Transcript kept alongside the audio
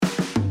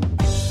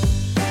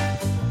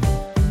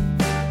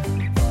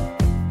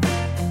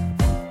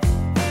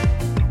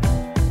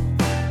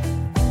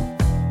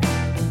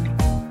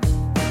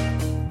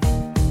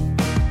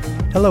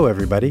Hello,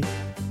 everybody.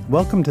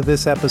 Welcome to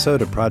this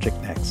episode of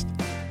Project Next,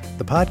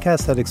 the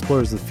podcast that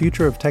explores the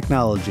future of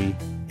technology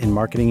in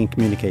marketing and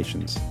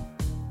communications.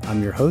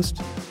 I'm your host,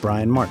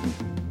 Brian Martin.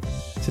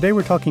 Today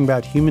we're talking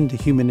about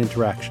human-to-human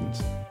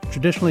interactions,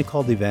 traditionally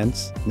called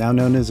events, now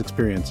known as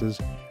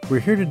experiences. We're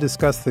here to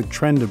discuss the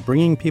trend of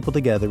bringing people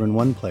together in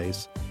one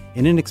place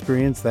in an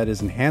experience that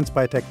is enhanced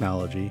by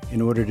technology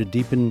in order to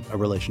deepen a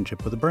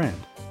relationship with a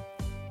brand.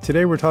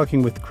 Today we're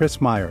talking with Chris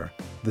Meyer,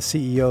 the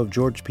CEO of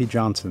George P.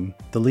 Johnson,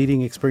 the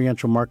leading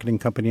experiential marketing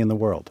company in the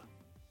world.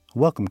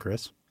 Welcome,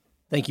 Chris.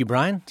 Thank you,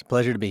 Brian. It's a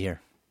pleasure to be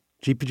here.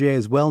 GPJ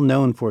is well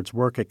known for its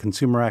work at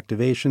consumer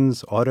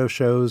activations, auto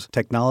shows,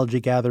 technology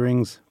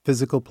gatherings,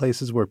 physical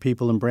places where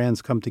people and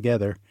brands come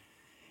together.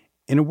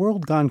 In a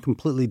world gone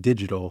completely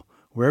digital,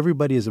 where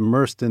everybody is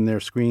immersed in their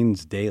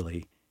screens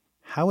daily,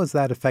 how has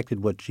that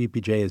affected what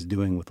GPJ is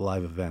doing with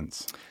live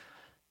events?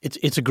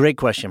 It's a great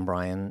question,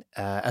 Brian.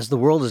 As the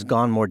world has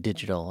gone more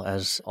digital,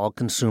 as all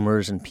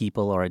consumers and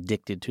people are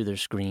addicted to their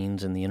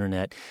screens and the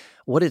internet,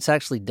 what it's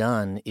actually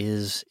done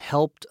is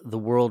helped the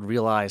world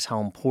realize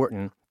how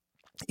important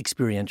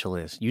experiential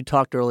is. You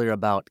talked earlier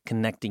about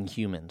connecting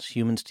humans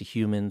to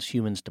humans,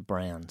 humans to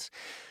brands.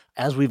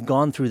 As we've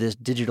gone through this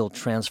digital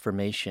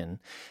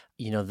transformation,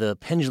 the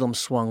pendulum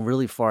swung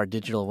really far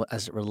digital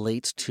as it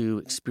relates to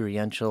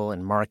experiential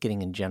and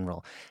marketing in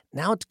general.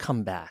 Now it's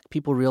come back.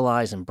 People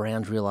realize and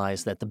brands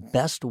realize that the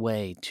best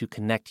way to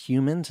connect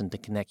humans and to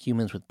connect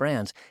humans with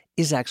brands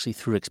is actually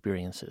through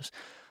experiences.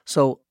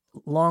 So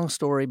long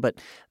story,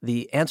 but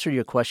the answer to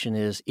your question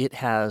is it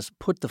has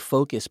put the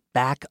focus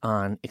back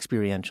on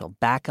experiential,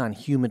 back on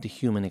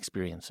human-to-human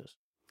experiences.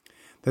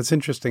 That's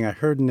interesting. I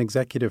heard an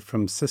executive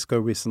from Cisco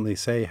recently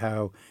say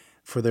how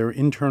for their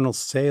internal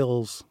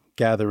sales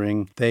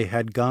gathering, they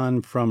had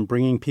gone from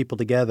bringing people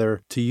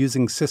together to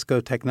using Cisco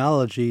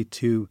technology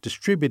to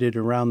distribute it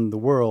around the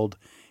world.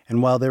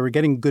 And while they were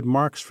getting good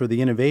marks for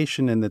the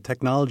innovation and the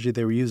technology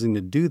they were using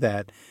to do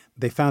that,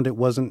 they found it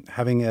wasn't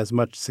having as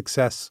much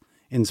success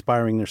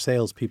inspiring their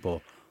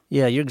salespeople.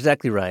 Yeah, you're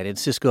exactly right. And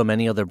Cisco and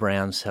many other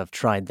brands have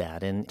tried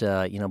that. And,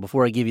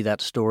 before I give you that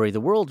story,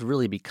 the world's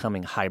really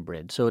becoming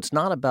hybrid. So it's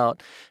not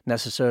about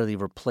necessarily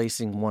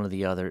replacing one or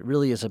the other. It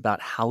really is about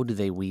how do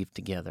they weave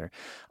together.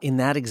 In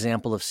that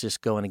example of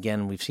Cisco, and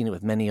again, we've seen it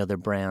with many other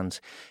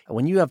brands,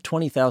 when you have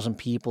 20,000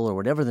 people or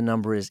whatever the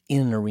number is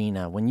in an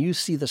arena, when you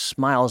see the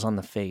smiles on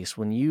the face,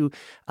 when you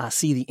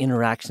see the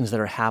interactions that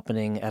are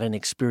happening at an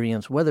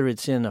experience, whether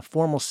it's in a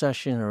formal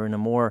session or in a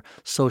more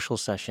social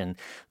session,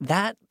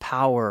 that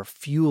power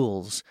fuels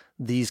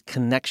these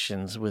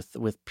connections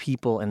with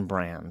people and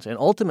brands. And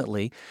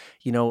ultimately,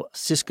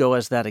 Cisco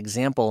as that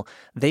example,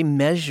 they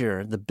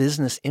measure the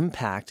business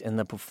impact and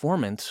the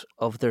performance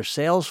of their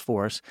sales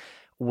force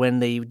when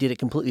they did it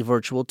completely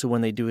virtual to when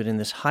they do it in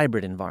this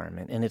hybrid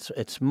environment. And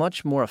it's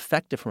much more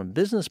effective from a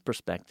business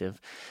perspective.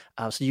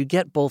 So you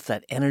get both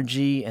that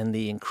energy and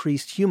the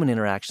increased human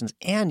interactions,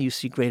 and you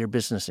see greater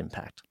business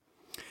impact.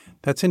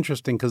 That's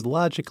interesting because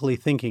logically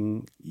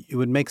thinking, it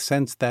would make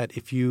sense that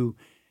if you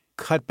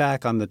cut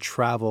back on the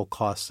travel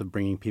costs of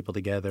bringing people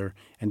together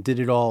and did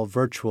it all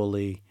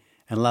virtually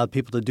and allowed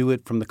people to do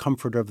it from the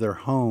comfort of their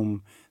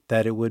home,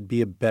 that it would be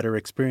a better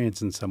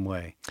experience in some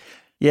way.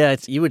 Yeah,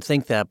 you would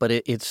think that, but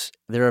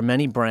there are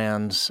many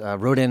brands.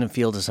 Rodan and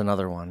Field is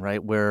another one,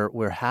 right? Where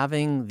we're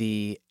having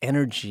the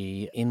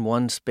energy in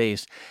one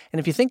space. And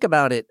if you think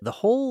about it, the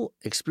whole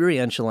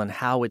experiential and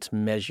how it's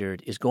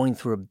measured is going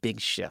through a big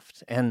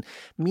shift. And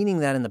meaning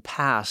that in the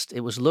past,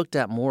 it was looked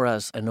at more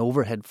as an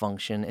overhead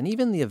function, and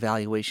even the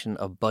evaluation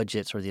of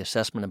budgets or the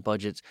assessment of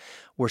budgets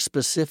were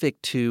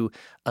specific to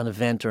an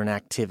event or an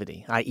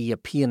activity, i.e. a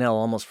P&L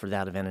almost for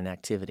that event and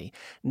activity.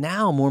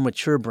 Now, more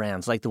mature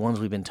brands like the ones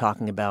we've been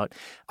talking about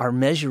are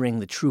measuring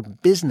the true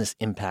business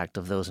impact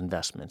of those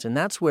investments. And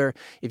that's where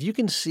if you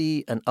can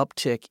see an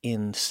uptick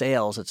in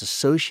sales that's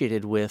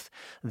associated with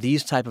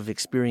these type of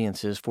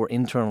experiences for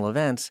internal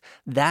events,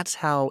 that's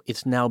how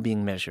it's now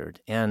being measured.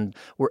 And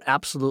we're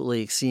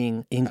absolutely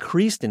seeing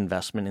increased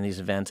investment in these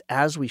events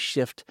as we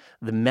shift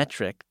the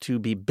metric to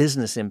be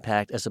business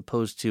impact as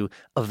opposed to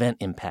event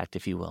impact,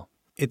 if you will.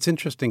 It's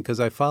interesting because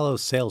I follow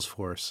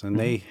Salesforce, and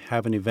they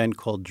have an event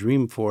called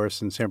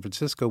Dreamforce in San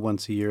Francisco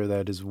once a year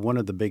that is one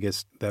of the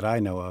biggest that I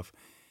know of.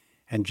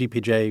 And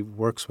GPJ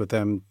works with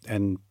them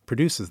and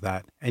produces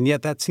that. And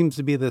yet that seems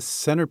to be the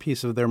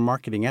centerpiece of their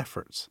marketing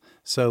efforts.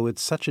 So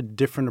it's such a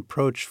different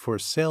approach for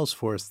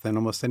Salesforce than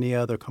almost any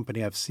other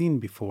company I've seen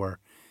before.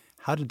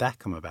 How did that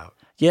come about?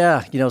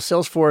 Yeah,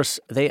 Salesforce,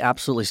 they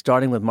absolutely,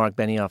 starting with Mark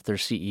Benioff, their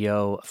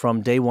CEO,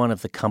 from day one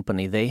of the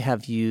company, they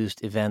have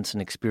used events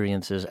and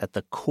experiences at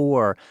the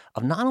core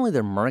of not only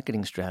their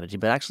marketing strategy,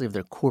 but actually of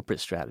their corporate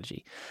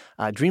strategy.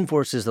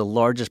 Dreamforce is the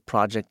largest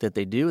project that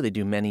they do. They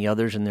do many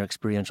others in their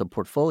experiential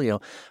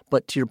portfolio.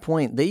 But to your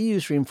point, they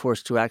use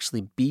Dreamforce to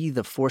actually be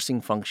the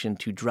forcing function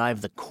to drive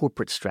the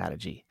corporate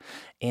strategy.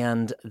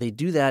 And they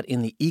do that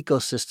in the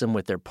ecosystem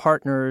with their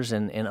partners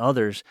and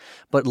others.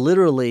 But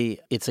literally,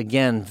 it's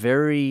again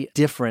very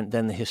different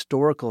than the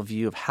historical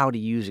view of how to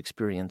use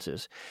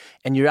experiences.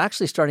 And you're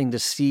actually starting to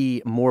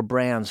see more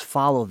brands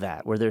follow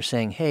that, where they're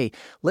saying, hey,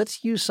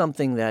 let's use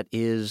something that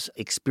is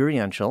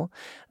experiential,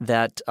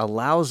 that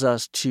allows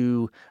us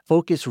to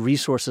focus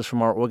resources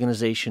from our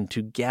organization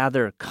to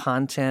gather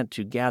content,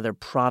 to gather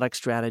product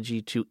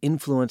strategy, to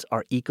influence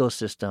our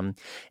ecosystem.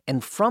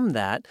 And from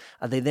that,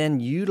 they then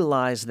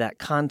utilize that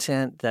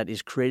content that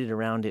is created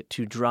around it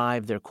to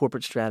drive their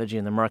corporate strategy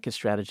and their market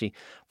strategy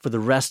for the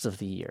rest of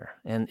the year.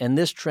 And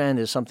this trend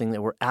is something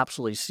that we're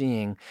absolutely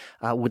seeing,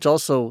 which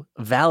also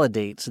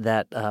validates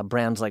that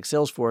brands like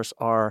Salesforce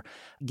are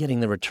getting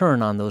the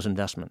return on those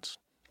investments.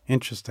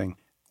 Interesting.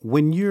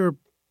 When you're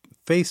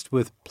faced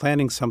with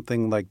planning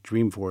something like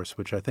Dreamforce,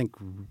 which I think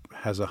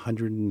has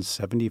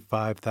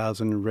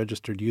 175,000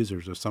 registered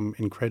users or some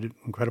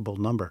incredible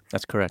number.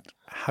 That's correct.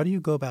 How do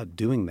you go about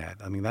doing that?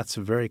 I mean, that's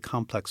a very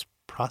complex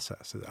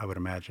process, I would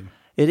imagine.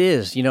 It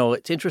is.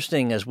 It's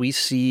interesting as we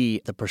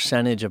see the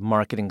percentage of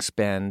marketing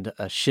spend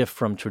shift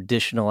from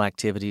traditional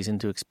activities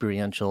into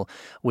experiential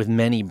with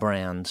many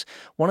brands.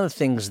 One of the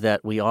things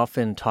that we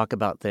often talk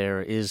about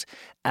there is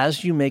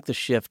as you make the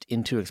shift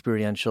into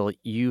experiential,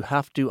 you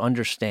have to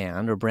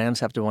understand, or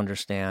brands have to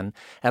understand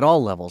at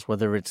all levels,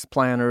 whether it's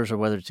planners or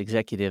whether it's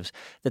executives,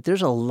 that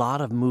there's a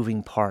lot of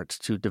moving parts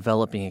to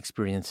developing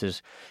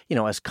experiences,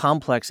 as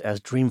complex as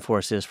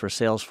Dreamforce is for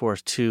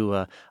Salesforce to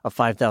a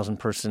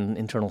 5,000-person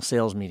internal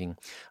sales meeting.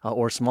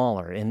 Or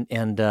smaller.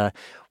 And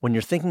when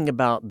you're thinking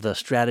about the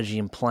strategy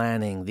and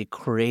planning, the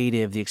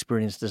creative, the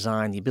experience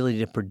design, the ability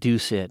to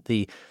produce it,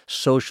 the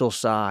social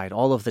side,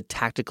 all of the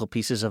tactical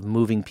pieces of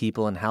moving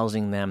people and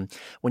housing them,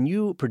 when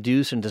you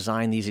produce and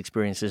design these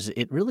experiences,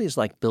 it really is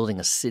like building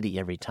a city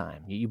every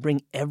time. You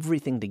bring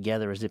everything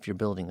together as if you're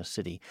building a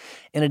city.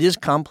 And it is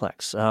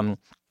complex.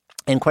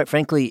 And quite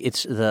frankly,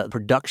 it's the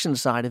production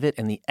side of it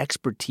and the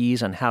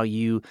expertise on how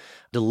you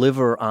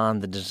deliver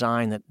on the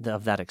design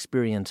of that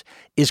experience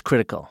is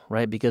critical,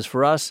 right? Because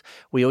for us,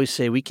 we always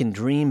say we can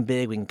dream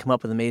big, we can come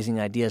up with amazing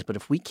ideas, but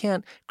if we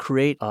can't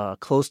create a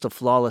close to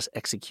flawless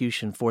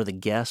execution for the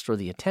guest or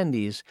the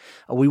attendees,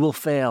 we will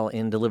fail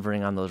in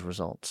delivering on those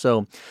results.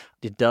 So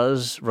it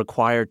does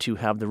require to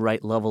have the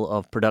right level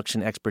of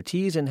production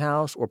expertise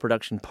in-house or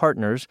production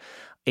partners,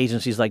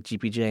 agencies like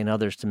GPJ and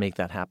others to make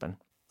that happen.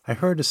 I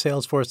heard a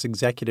Salesforce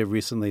executive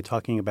recently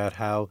talking about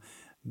how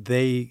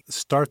they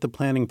start the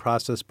planning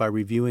process by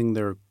reviewing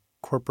their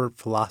corporate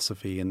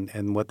philosophy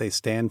and what they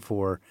stand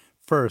for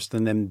first,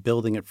 and then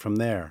building it from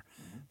there.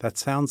 That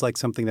sounds like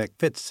something that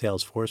fits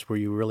Salesforce, where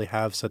you really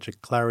have such a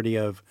clarity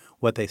of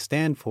what they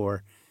stand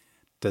for.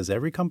 Does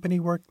every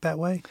company work that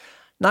way?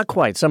 Not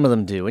quite. Some of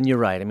them do. And you're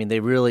right. I mean, they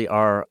really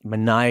are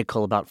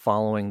maniacal about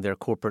following their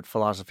corporate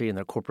philosophy and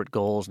their corporate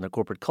goals and their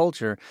corporate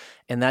culture.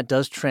 And that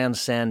does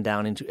transcend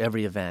down into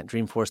every event.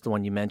 Dreamforce, the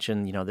one you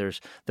mentioned,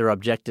 there are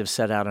objectives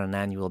set out on an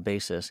annual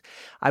basis.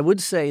 I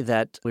would say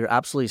that we're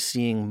absolutely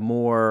seeing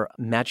more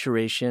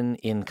maturation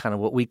in kind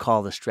of what we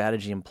call the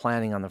strategy and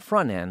planning on the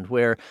front end,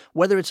 where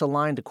whether it's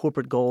aligned to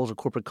corporate goals or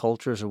corporate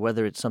cultures or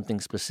whether it's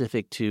something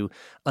specific to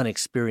an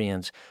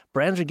experience,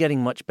 brands are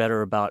getting much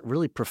better about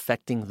really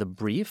perfecting the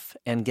brief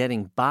and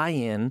getting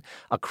buy-in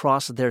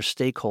across their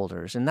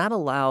stakeholders. And that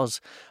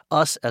allows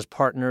us as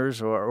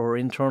partners or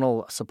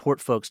internal support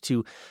folks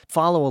to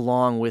follow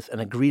along with an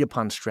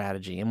agreed-upon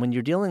strategy. And when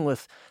you're dealing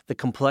with the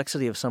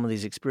complexity of some of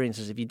these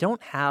experiences, if you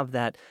don't have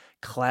that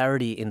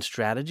clarity in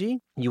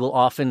strategy, you will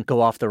often go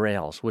off the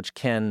rails, which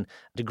can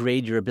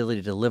degrade your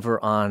ability to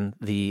deliver on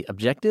the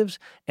objectives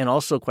and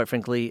also, quite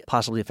frankly,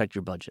 possibly affect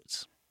your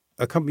budgets.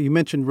 A company, you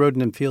mentioned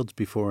Roden and Fields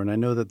before, and I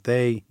know that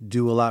they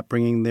do a lot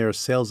bringing their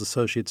sales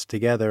associates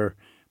together,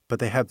 but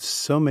they have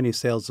so many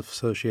sales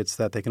associates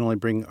that they can only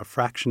bring a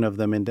fraction of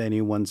them into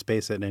any one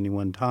space at any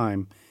one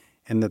time,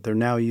 and that they're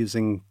now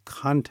using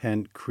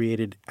content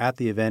created at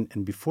the event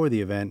and before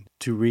the event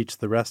to reach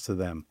the rest of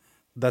them.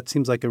 That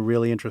seems like a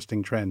really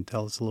interesting trend.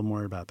 Tell us a little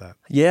more about that.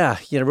 Yeah.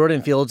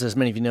 Roden & Fields, as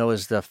many of you know,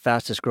 is the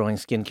fastest growing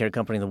skincare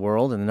company in the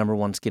world and the number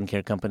one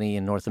skincare company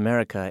in North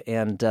America.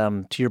 And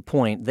to your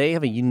point, they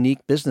have a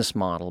unique business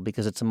model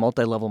because it's a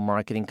multi-level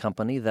marketing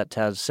company that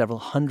has several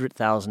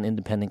 100,000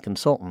 independent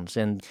consultants.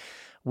 And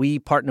we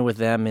partner with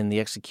them in the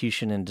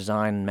execution and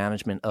design and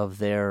management of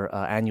their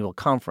annual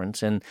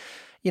conference. And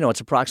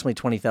it's approximately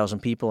 20,000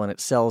 people, and it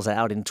sells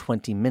out in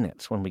 20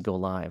 minutes when we go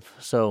live.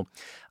 So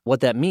what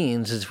that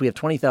means is if we have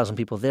 20,000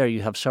 people there,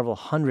 you have several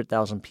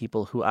 100,000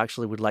 people who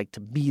actually would like to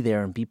be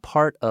there and be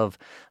part of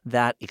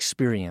that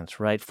experience,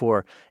 right,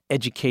 for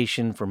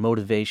education, for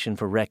motivation,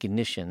 for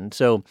recognition.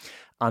 So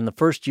on the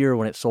first year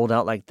when it sold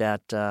out like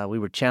that, we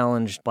were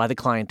challenged by the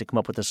client to come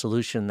up with a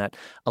solution that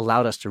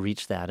allowed us to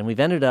reach that. And we've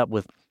ended up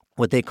with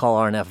what they call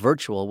RNF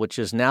Virtual, which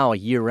is now a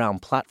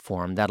year-round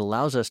platform that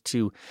allows us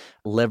to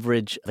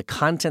leverage the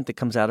content that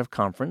comes out of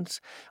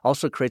conference,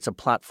 also creates a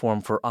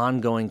platform for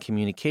ongoing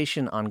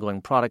communication, ongoing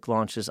product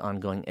launches,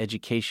 ongoing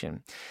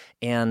education.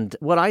 And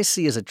what I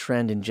see as a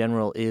trend in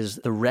general is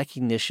the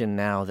recognition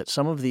now that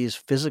some of these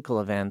physical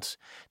events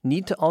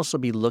need to also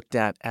be looked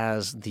at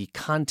as the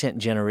content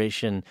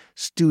generation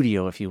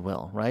studio, if you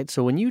will, right?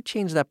 So when you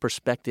change that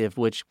perspective,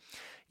 which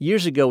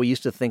years ago, we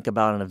used to think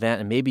about an event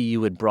and maybe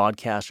you would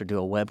broadcast or do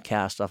a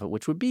webcast off it,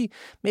 which would be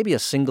maybe a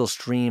single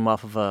stream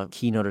off of a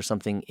keynote or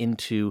something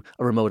into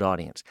a remote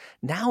audience.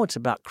 Now it's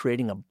about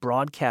creating a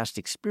broadcast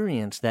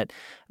experience that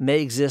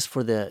may exist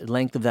for the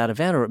length of that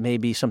event, or it may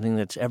be something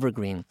that's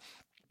evergreen.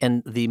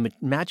 And the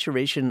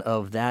maturation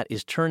of that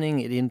is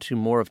turning it into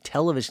more of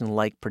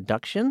television-like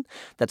production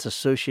that's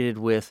associated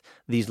with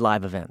these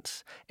live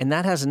events. And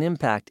that has an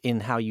impact in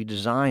how you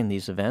design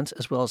these events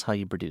as well as how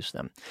you produce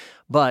them.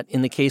 But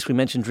in the case we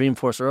mentioned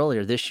Dreamforce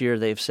earlier, this year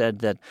they've said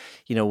that,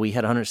 we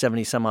had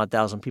 170 some odd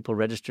thousand people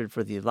registered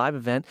for the live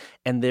event,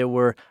 and there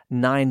were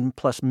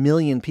 9+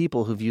 million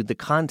people who viewed the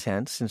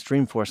content since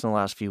Dreamforce in the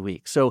last few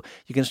weeks. So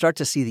you can start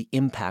to see the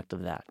impact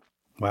of that.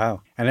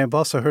 Wow. And I've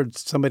also heard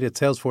somebody at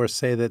Salesforce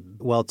say that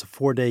while it's a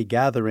 4-day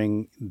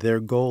gathering, their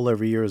goal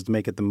every year is to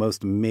make it the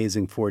most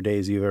amazing 4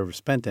 days you've ever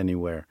spent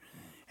anywhere.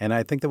 And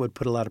I think that would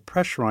put a lot of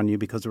pressure on you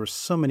because there were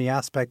so many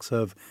aspects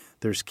of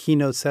there's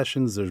keynote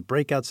sessions, there's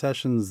breakout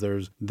sessions,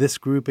 there's this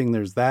grouping,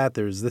 there's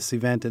this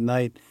event at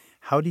night.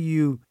 How do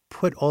you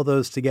put all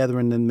those together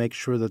and then make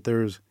sure that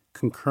there's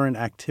concurrent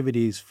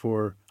activities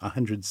for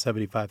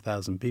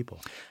 175,000 people?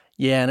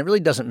 Yeah, and it really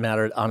doesn't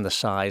matter on the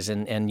size.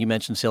 And you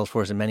mentioned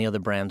Salesforce and many other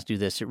brands do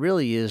this. It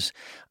really is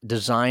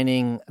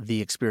designing the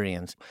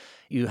experience.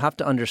 You have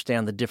to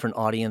understand the different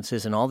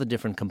audiences and all the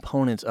different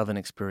components of an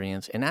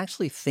experience and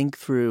actually think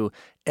through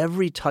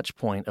every touch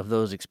point of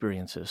those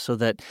experiences so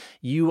that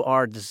you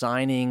are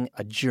designing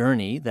a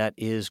journey that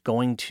is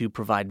going to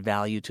provide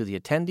value to the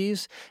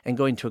attendees and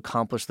going to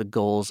accomplish the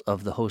goals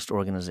of the host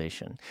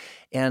organization.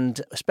 And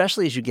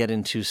especially as you get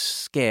into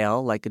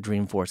scale, like a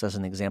Dreamforce as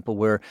an example,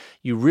 where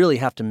you really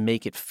have to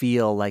make it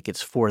feel like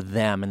it's for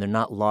them and they're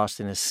not lost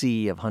in a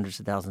sea of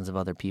hundreds of thousands of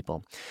other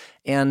people.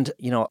 And,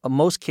 in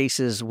most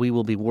cases, we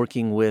will be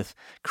working with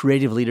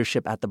creative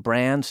leadership at the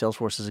brand.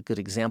 Salesforce is a good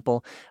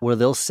example, where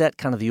they'll set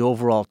kind of the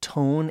overall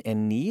tone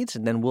and needs,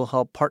 and then we'll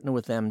help partner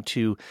with them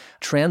to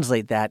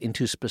translate that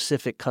into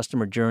specific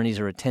customer journeys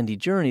or attendee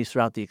journeys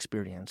throughout the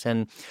experience.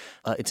 And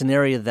it's an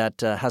area that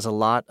has a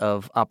lot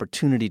of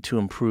opportunity to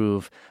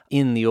improve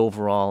in the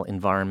overall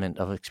environment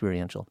of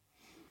experiential.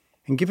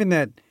 And given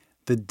that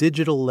the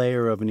digital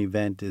layer of an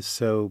event is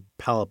so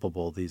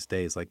palpable these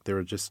days, like there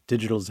are just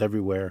digitals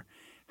everywhere,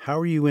 how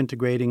are you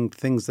integrating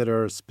things that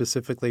are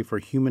specifically for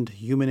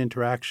human-to-human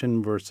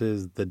interaction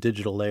versus the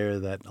digital layer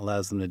that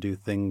allows them to do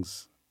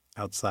things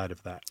outside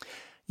of that?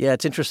 Yeah,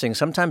 it's interesting.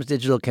 Sometimes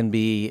digital can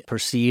be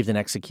perceived and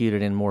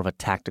executed in more of a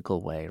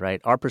tactical way,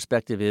 right? Our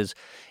perspective is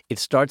it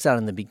starts out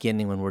in the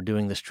beginning when we're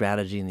doing the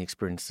strategy and the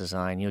experience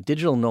design.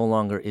 Digital no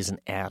longer is an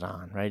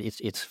add-on, right?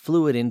 It's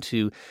fluid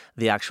into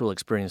the actual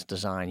experience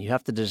design. You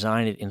have to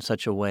design it in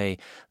such a way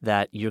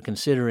that you're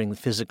considering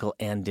physical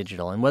and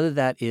digital. And whether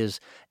that is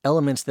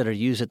elements that are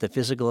used at the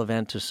physical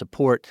event to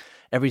support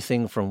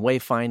everything from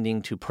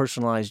wayfinding to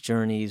personalized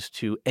journeys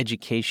to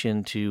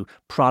education to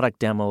product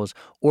demos,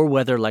 or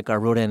whether, like our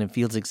Rodan and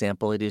Fields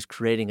example, it is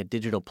creating a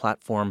digital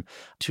platform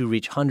to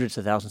reach hundreds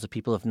of thousands of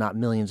people, if not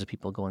millions of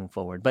people going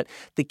forward. But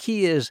the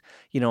key is,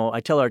 I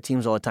tell our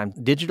teams all the time,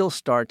 digital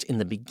starts in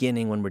the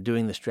beginning when we're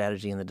doing the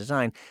strategy and the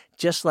design,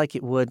 just like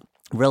it would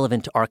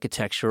relevant to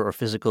architecture or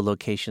physical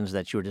locations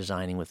that you're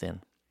designing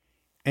within.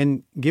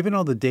 And given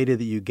all the data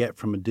that you get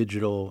from a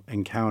digital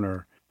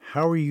encounter,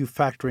 how are you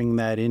factoring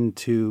that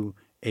into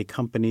a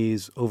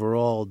company's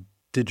overall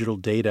digital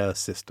data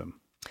system?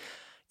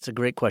 It's a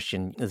great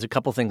question. There's a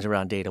couple things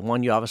around data.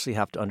 One, you obviously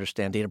have to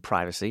understand data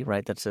privacy,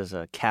 right? That's as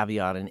a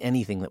caveat in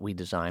anything that we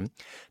design.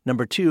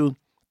 Number two,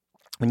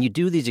 when you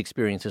do these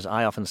experiences,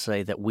 I often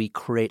say that we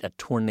create a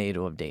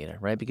tornado of data,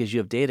 right? Because you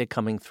have data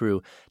coming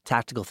through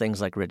tactical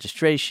things like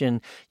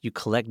registration. You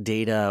collect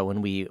data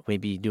when we may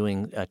be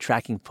doing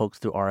tracking folks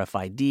through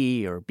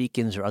RFID or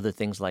beacons or other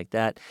things like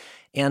that.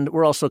 And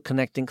we're also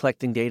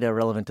collecting data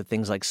relevant to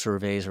things like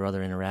surveys or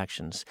other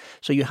interactions.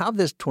 So you have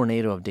this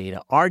tornado of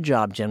data. Our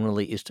job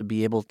generally is to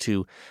be able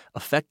to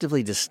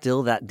effectively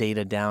distill that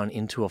data down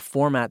into a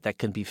format that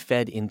can be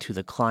fed into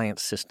the client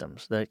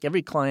systems.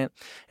 Every client,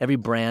 every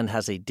brand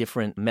has a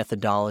different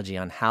methodology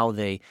on how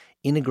they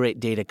integrate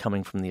data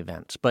coming from the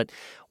events. But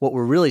what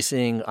we're really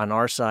seeing on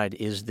our side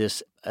is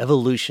this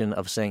evolution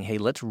of saying, hey,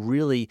 let's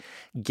really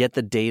get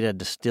the data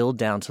distilled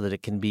down so that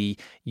it can be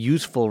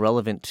useful,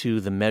 relevant to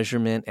the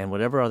measurement and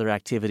whatever other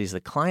activities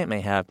the client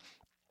may have,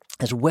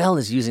 as well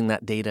as using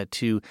that data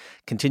to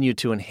continue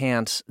to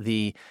enhance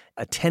the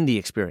attendee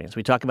experience.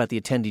 We talked about the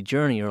attendee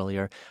journey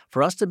earlier.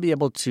 For us to be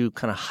able to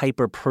kind of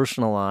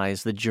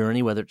hyper-personalize the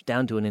journey, whether it's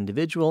down to an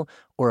individual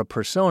or a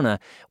persona,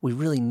 we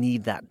really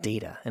need that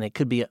data. And it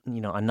could be,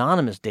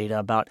 anonymous data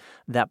about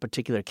that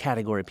particular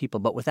category of people.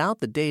 But without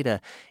the data,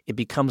 it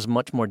becomes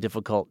much more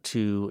difficult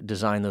to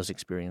design those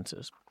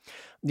experiences.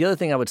 The other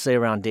thing I would say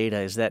around data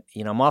is that,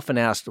 I'm often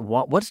asked,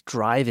 what's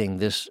driving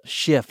this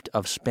shift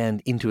of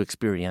spend into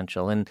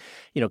experiential? And,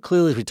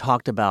 clearly as we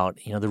talked about,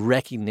 the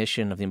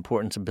recognition of the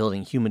importance of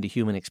building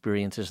human-to-human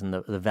experiences and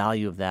the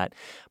value of that.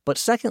 But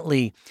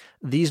secondly,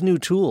 these new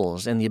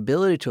tools and the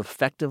ability to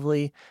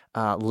effectively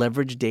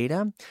leverage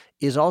data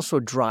is also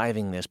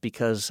driving this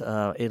because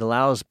it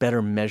allows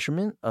better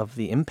measurement of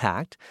the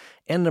impact.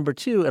 And number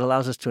two, it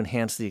allows us to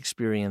enhance the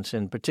experience,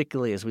 and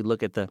particularly as we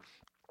look at the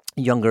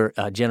younger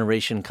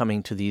generation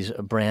coming to these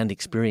brand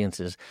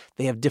experiences,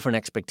 they have different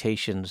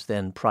expectations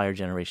than prior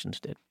generations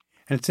did.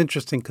 And it's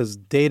interesting because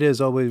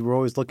we're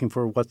always looking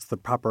for what's the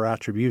proper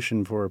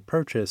attribution for a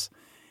purchase.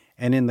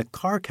 And in the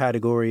car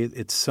category,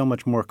 it's so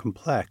much more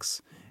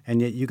complex.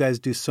 And yet you guys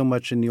do so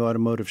much in the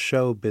automotive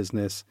show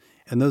business,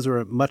 and those are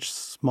at much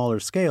smaller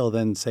scale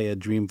than, say, a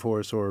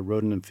Dreamforce or a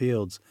Roden &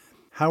 Fields.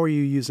 How are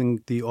you using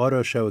the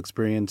auto show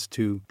experience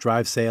to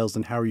drive sales,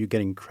 and how are you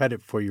getting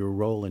credit for your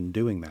role in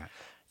doing that?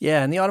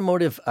 Yeah, and the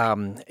automotive,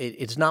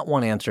 it's not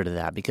one answer to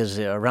that because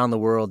around the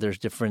world there's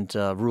different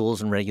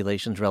rules and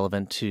regulations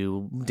relevant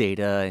to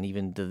data and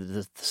even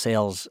the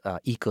sales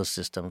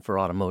ecosystem for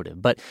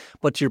automotive. But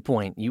to your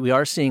point, we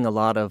are seeing a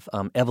lot of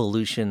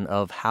evolution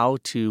of how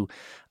to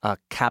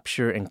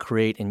capture and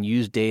create and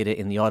use data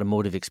in the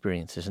automotive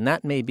experiences. And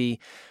that may be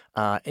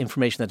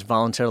information that's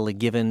voluntarily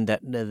given that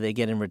they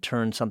get in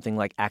return, something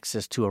like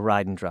access to a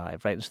ride and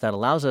drive, right? So that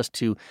allows us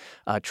to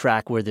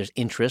track where there's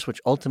interest, which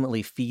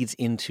ultimately feeds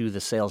into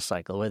the sales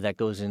cycle, whether that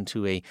goes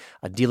into a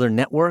dealer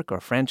network or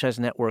franchise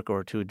network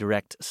or to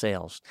direct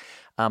sales.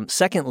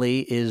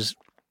 Secondly is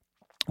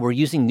we're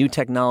using new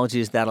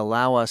technologies that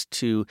allow us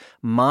to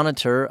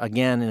monitor,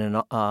 again,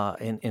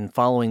 in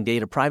following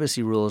data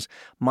privacy rules,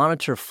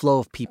 monitor flow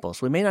of people.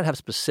 So we may not have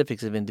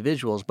specifics of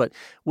individuals, but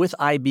with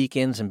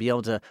iBeacons and be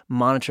able to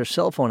monitor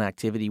cell phone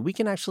activity, we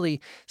can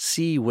actually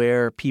see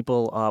where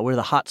people, where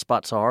the hot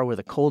spots are, where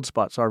the cold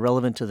spots are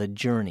relevant to the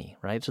journey,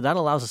 right? So that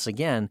allows us,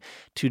 again,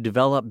 to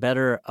develop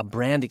better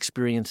brand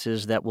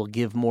experiences that will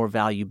give more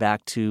value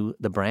back to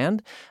the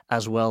brand,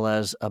 as well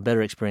as a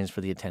better experience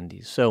for the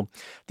attendees. So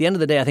at the end of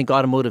the day, I think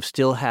automotive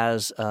still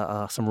has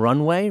some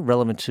runway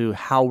relevant to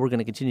how we're going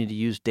to continue to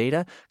use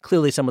data.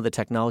 Clearly, some of the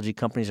technology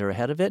companies are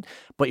ahead of it,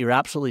 but you're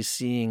absolutely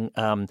seeing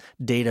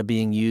data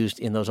being used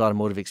in those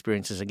automotive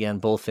experiences, again,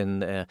 both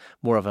in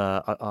more of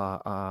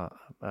a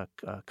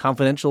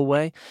confidential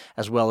way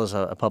as well as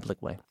a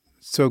public way.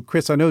 So,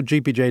 Chris, I know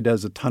GPJ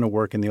does a ton of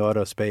work in the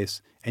auto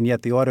space, and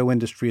yet the auto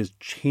industry is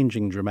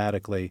changing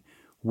dramatically.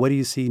 What do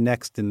you see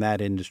next in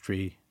that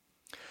industry?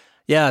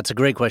 Yeah, it's a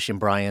great question,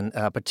 Brian,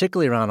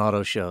 particularly around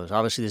auto shows.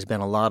 Obviously, there's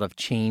been a lot of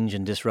change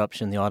and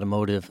disruption in the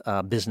automotive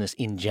business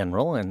in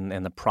general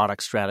and the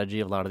product strategy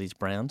of a lot of these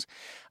brands.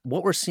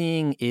 What we're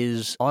seeing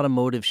is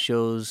automotive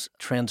shows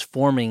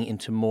transforming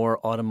into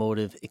more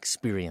automotive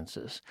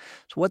experiences.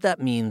 So what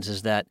that means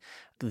is that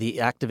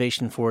the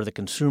activation for the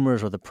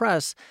consumers or the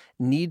press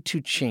need to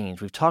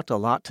change. We've talked a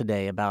lot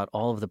today about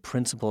all of the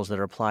principles that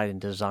are applied in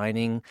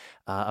designing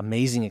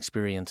amazing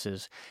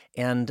experiences.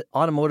 And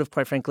automotive,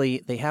 quite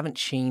frankly, they haven't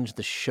changed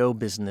the show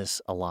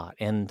business a lot.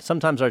 And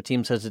sometimes our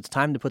team says it's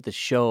time to put the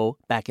show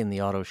back in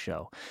the auto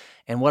show.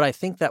 And what I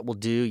think that will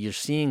do, you're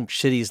seeing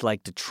cities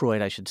like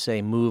Detroit, I should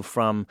say, move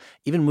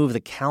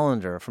the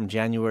calendar from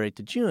January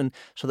to June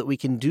so that we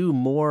can do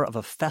more of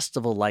a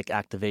festival-like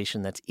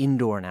activation that's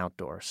indoor and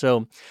outdoor.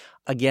 So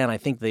again, I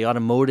think the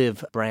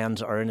automotive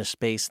brands are in a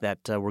space that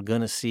we're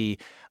going to see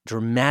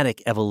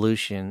dramatic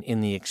evolution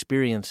in the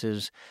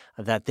experiences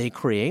that they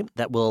create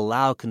that will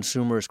allow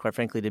consumers, quite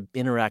frankly, to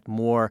interact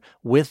more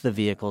with the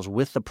vehicles,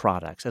 with the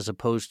products, as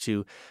opposed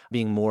to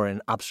being more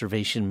in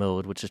observation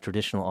mode, which is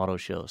traditional auto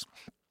shows.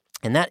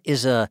 And that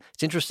is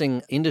it's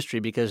interesting industry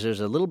because there's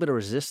a little bit of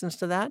resistance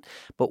to that.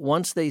 But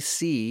once they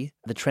see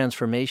the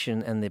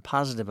transformation and the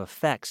positive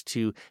effects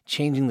to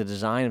changing the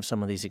design of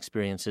some of these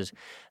experiences,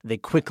 they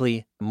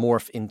quickly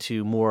morph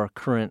into more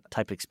current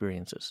type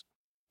experiences.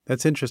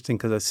 That's interesting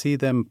because I see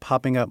them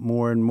popping up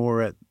more and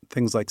more at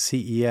things like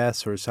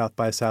CES or South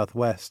by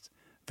Southwest,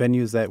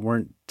 venues that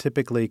weren't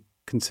typically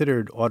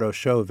considered auto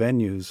show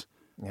venues.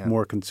 Yeah.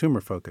 More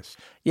consumer focused.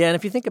 Yeah, and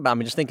if you think about,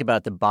 just think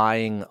about the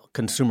buying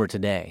consumer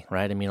today,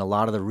 right? A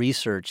lot of the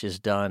research is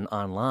done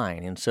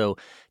online. And so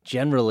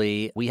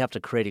generally, we have to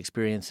create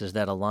experiences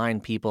that align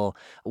people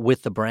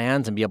with the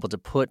brands and be able to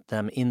put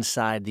them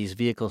inside these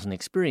vehicles and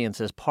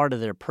experiences as part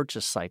of their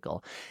purchase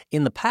cycle.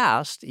 In the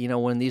past,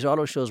 when these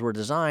auto shows were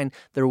designed,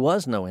 there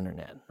was no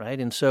internet, right?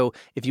 And so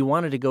if you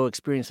wanted to go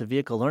experience a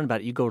vehicle, learn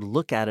about it, you go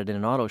look at it in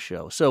an auto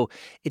show. So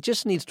it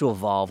just needs to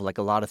evolve like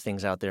a lot of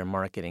things out there in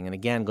marketing. And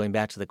again, going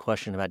back to the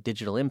question about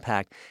digital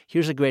impact,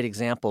 here's a great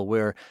example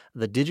where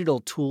the digital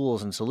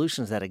tools and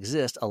solutions that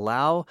exist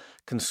allow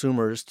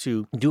consumers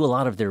to do a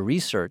lot of their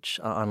research search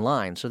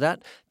online. So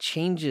that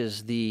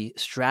changes the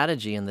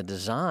strategy and the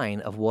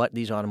design of what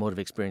these automotive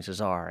experiences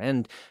are.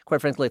 And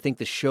quite frankly, I think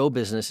the show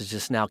business is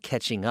just now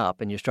catching up,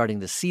 and you're starting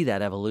to see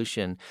that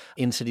evolution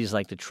in cities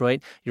like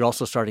Detroit. You're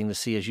also starting to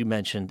see, as you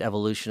mentioned,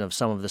 evolution of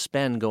some of the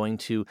spend going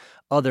to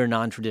other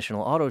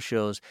non-traditional auto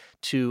shows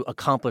to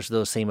accomplish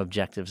those same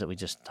objectives that we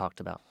just talked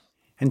about.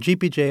 And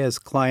GPJ has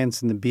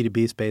clients in the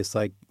B2B space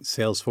like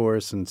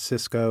Salesforce and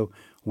Cisco,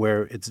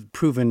 where it's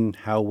proven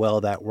how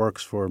well that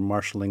works for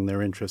marshaling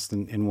their interest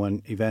in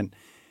one event.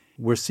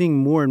 We're seeing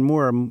more and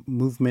more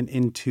movement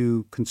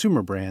into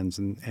consumer brands,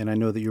 and I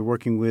know that you're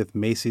working with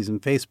Macy's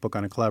and Facebook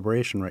on a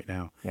collaboration right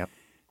now. Yep.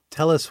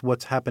 Tell us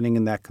what's happening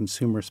in that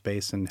consumer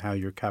space and how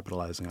you're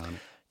capitalizing on it.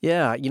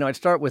 Yeah, I'd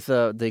start with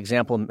the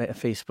example of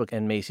Facebook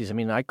and Macy's. I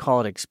mean, I call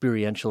it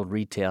experiential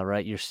retail,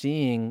 right? You're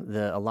seeing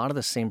a lot of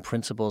the same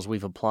principles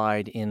we've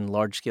applied in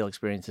large-scale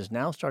experiences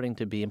now starting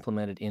to be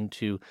implemented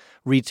into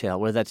retail,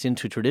 whether that's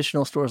into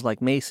traditional stores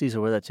like Macy's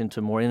or whether that's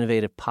into more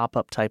innovative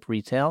pop-up type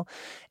retail.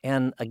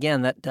 And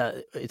again,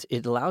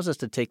 it allows us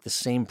to take the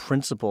same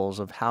principles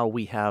of how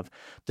we have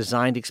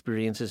designed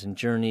experiences and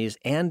journeys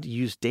and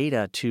use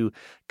data to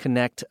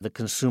connect the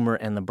consumer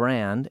and the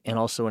brand and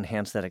also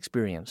enhance that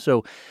experience.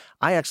 So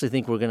I actually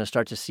think we're going to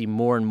start to see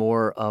more and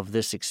more of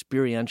this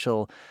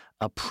experiential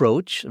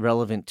approach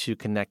relevant to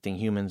connecting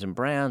humans and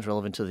brands,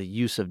 relevant to the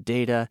use of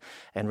data,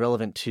 and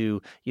relevant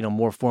to,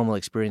 more formal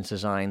experience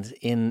designs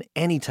in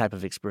any type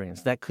of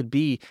experience. That could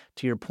be,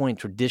 to your point,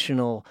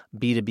 traditional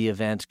B2B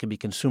events, could be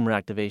consumer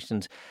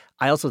activations.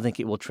 I also think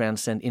it will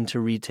transcend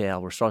into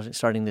retail. We're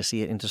starting to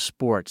see it into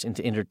sports,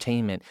 into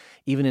entertainment,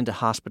 even into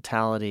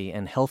hospitality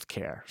and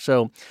healthcare.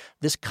 So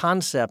this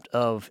concept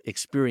of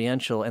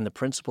experiential and the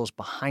principles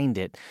behind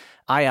it,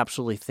 I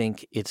absolutely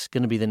think it's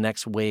going to be the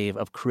next wave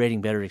of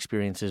creating better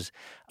experiences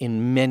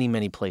in many,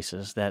 many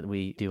places that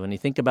we do. And you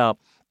think about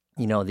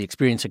the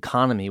experience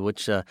economy,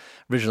 which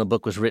original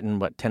book was written,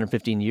 10 or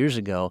 15 years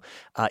ago,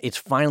 it's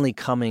finally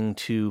coming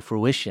to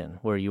fruition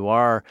where you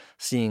are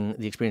seeing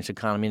the experience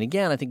economy. And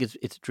again, I think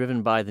it's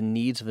driven by the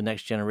needs of the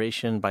next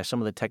generation, by some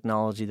of the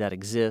technology that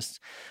exists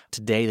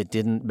today that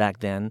didn't back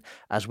then,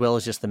 as well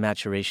as just the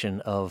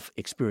maturation of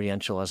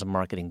experiential as a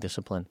marketing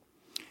discipline.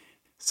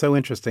 So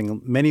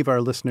interesting. Many of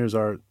our listeners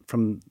are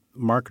from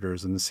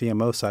marketers and the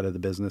CMO side of the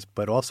business,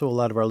 but also a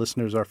lot of our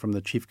listeners are from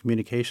the chief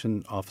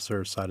communication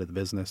officer side of the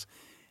business.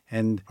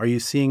 And are you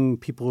seeing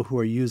people who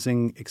are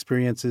using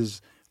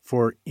experiences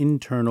for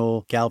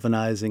internal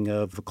galvanizing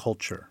of the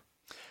culture?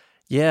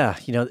 Yeah,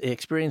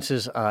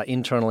 experiences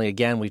internally,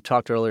 again, we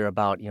talked earlier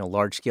about,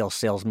 large-scale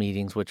sales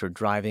meetings, which are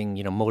driving,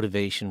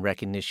 motivation,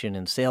 recognition,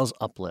 and sales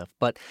uplift.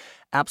 But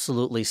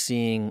absolutely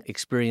seeing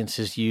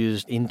experiences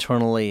used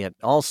internally at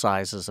all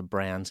sizes of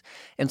brands.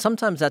 And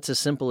sometimes that's as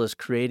simple as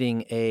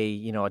creating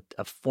a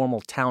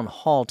formal town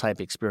hall type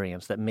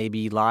experience that may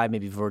be live,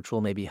 maybe virtual,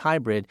 maybe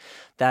hybrid,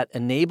 that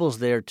enables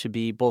there to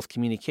be both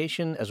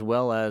communication as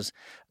well as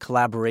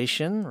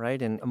collaboration, right?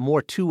 And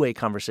more two-way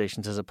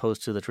conversations as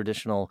opposed to the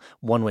traditional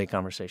one-way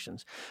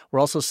conversations.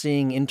 We're also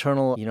seeing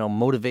internal,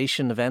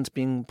 motivation events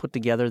being put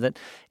together that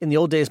in the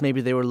old days,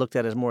 maybe they were looked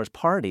at as more as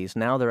parties.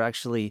 Now they're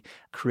actually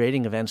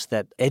creating events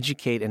that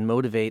educate and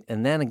motivate.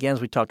 And then again,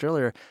 as we talked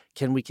earlier,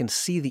 we can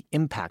see the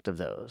impact of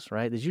those,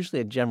 right? There's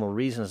usually a general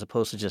reason as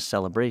opposed to just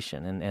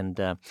celebration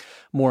and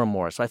more and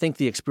more. So I think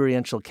the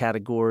experiential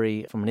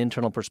category from an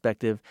internal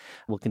perspective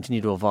will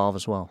continue to evolve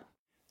as well.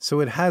 So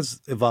it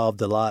has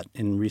evolved a lot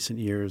in recent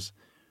years.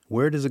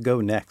 Where does it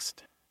go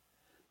next?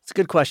 It's a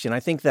good question.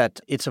 I think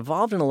that it's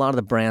evolved in a lot of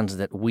the brands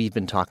that we've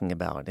been talking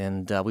about.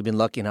 And we've been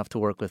lucky enough to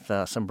work with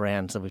some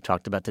brands that we've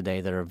talked about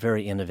today that are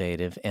very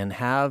innovative and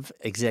have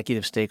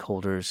executive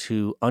stakeholders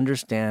who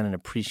understand and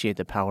appreciate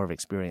the power of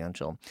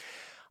experiential.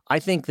 I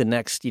think the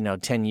next,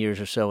 10 years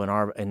or so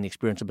in the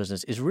experiential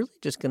business is really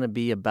just going to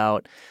be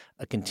about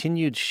a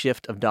continued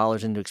shift of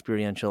dollars into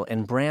experiential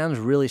and brands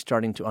really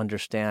starting to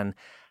understand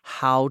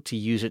how to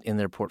use it in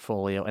their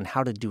portfolio and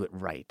how to do it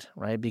right?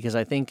 Because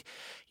I think,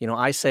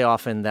 I say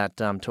often that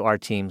to our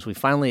teams, we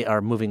finally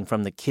are moving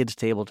from the kids'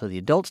 table to the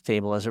adults'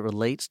 table as it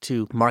relates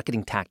to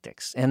marketing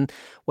tactics. And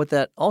what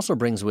that also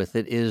brings with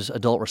it is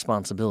adult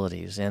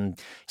responsibilities. And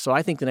so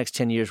I think the next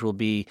 10 years will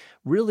be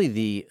really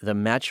the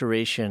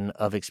maturation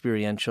of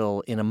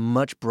experiential in a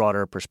much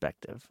broader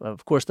perspective.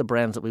 Of course, the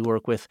brands that we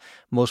work with,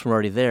 most of them are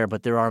already there,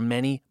 but there are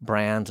many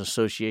brands,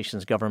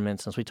 associations,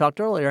 governments, as we talked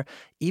earlier,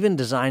 even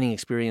designing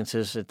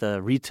experiences at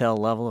the retail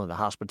level or the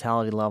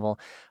hospitality level.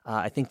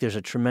 I think there's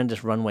a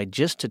tremendous runway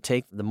just to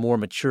take the more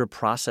mature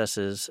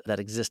processes that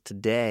exist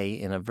today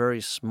in a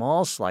very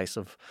small slice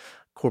of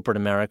corporate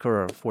America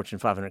or Fortune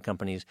 500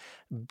 companies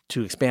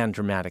to expand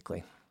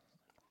dramatically.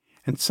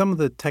 And some of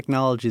the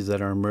technologies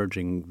that are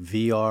emerging,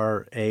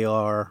 VR,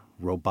 AR,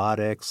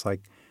 robotics,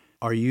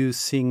 are you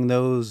seeing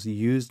those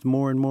used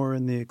more and more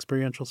in the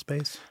experiential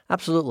space?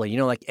 Absolutely.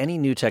 Like any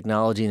new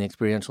technology in the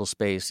experiential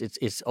space,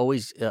 it's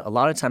always a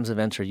lot of times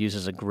events are used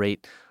as a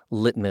great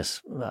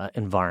litmus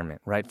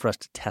environment, right, for us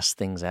to test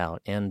things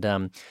out. And,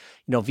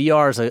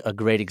 VR is a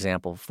great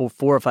example. 4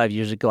 or 5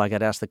 years ago, I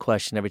got asked the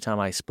question every time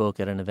I spoke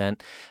at an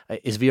event,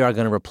 is VR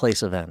going to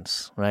replace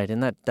events, right?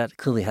 And that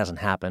clearly hasn't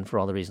happened for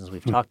all the reasons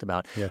we've talked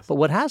about. Yes. But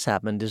what has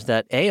happened is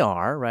that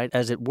AR, right,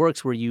 as it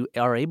works where you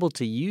are able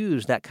to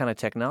use that kind of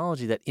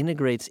technology that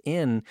integrates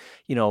in,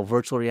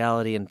 virtual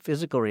reality and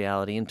physical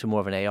reality into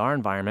more of an AR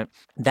environment,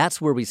 that's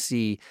where we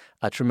see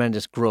a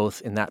tremendous growth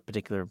in that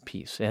particular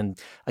piece. And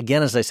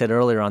again, as I said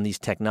earlier on these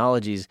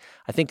technologies,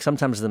 I think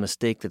sometimes the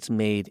mistake that's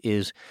made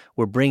is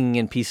we're bringing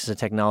in pieces of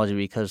technology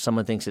because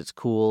someone thinks it's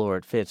cool or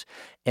it fits.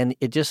 And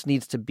it just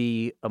needs to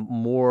be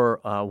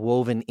more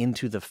woven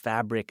into the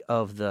fabric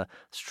of the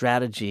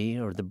strategy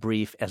or the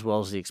brief as well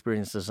as the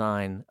experience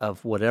design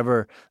of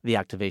whatever the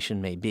activation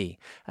may be.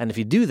 And if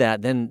you do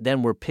that,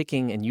 then we're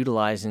picking and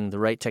utilizing the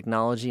right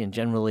technology and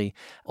generally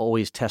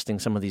always testing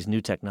some of these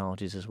new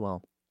technologies as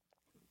well.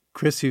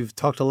 Chris, you've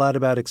talked a lot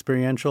about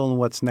experiential and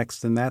what's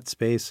next in that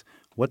space.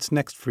 What's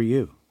next for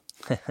you?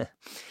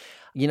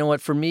 You know what?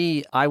 For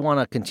me, I want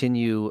to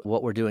continue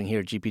what we're doing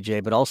here at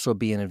GPJ, but also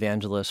be an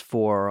evangelist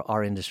for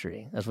our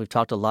industry. As we've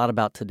talked a lot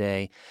about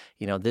today,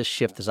 this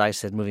shift, as I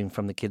said, moving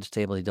from the kids'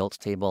 table to the adults'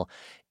 table,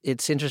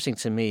 it's interesting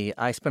to me.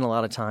 I spend a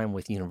lot of time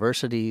with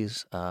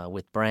universities,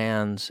 with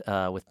brands,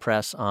 with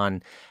press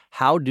on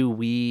how do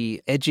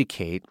we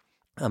educate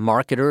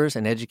marketers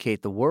and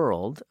educate the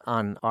world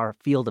on our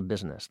field of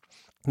business.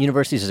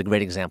 Universities is a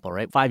great example,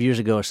 right? 5 years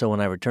ago or so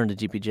when I returned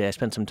to GPJ, I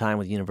spent some time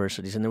with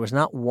universities, and there was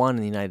not one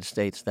in the United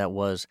States that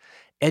was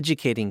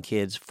educating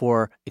kids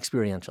for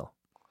experiential.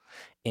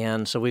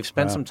 And so we've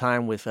spent some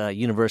time with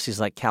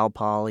universities like Cal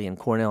Poly and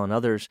Cornell and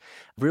others,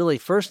 really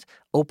first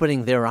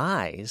opening their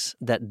eyes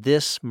that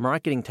this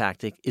marketing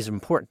tactic is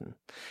important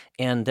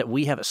and that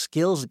we have a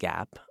skills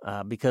gap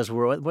because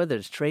whether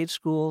it's trade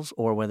schools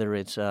or whether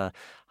it's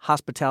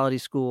hospitality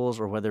schools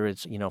or whether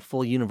it's,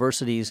 full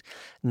universities,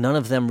 none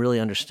of them really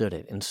understood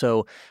it. And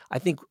so I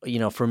think,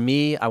 for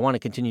me, I want to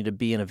continue to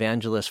be an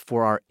evangelist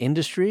for our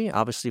industry,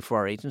 obviously for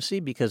our agency,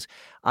 because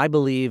I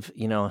believe,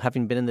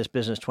 having been in this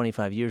business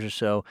 25 years or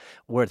so,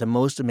 we're at the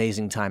most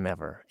amazing time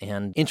ever.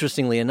 And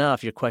interestingly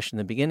enough, your question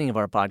at the beginning of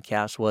our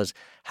podcast was,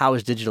 how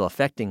is digital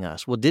affecting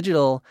us? Well,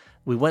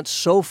 we went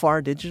so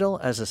far digital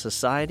as a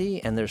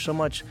society, and there's so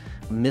much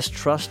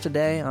mistrust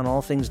today on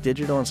all things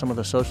digital and some of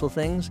the social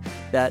things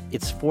that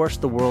it's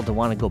forced the world to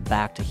want to go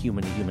back to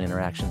human-to-human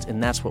interactions,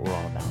 and that's what we're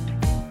all about.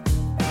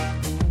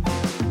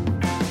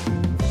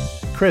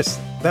 Chris,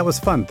 that was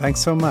fun. Thanks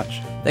so much.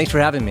 Thanks for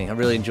having me. I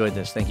really enjoyed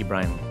this. Thank you,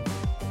 Brian.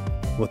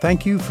 Well,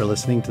 thank you for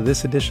listening to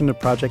this edition of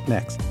Project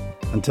Next.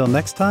 Until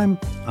next time,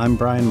 I'm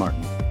Brian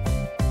Martin.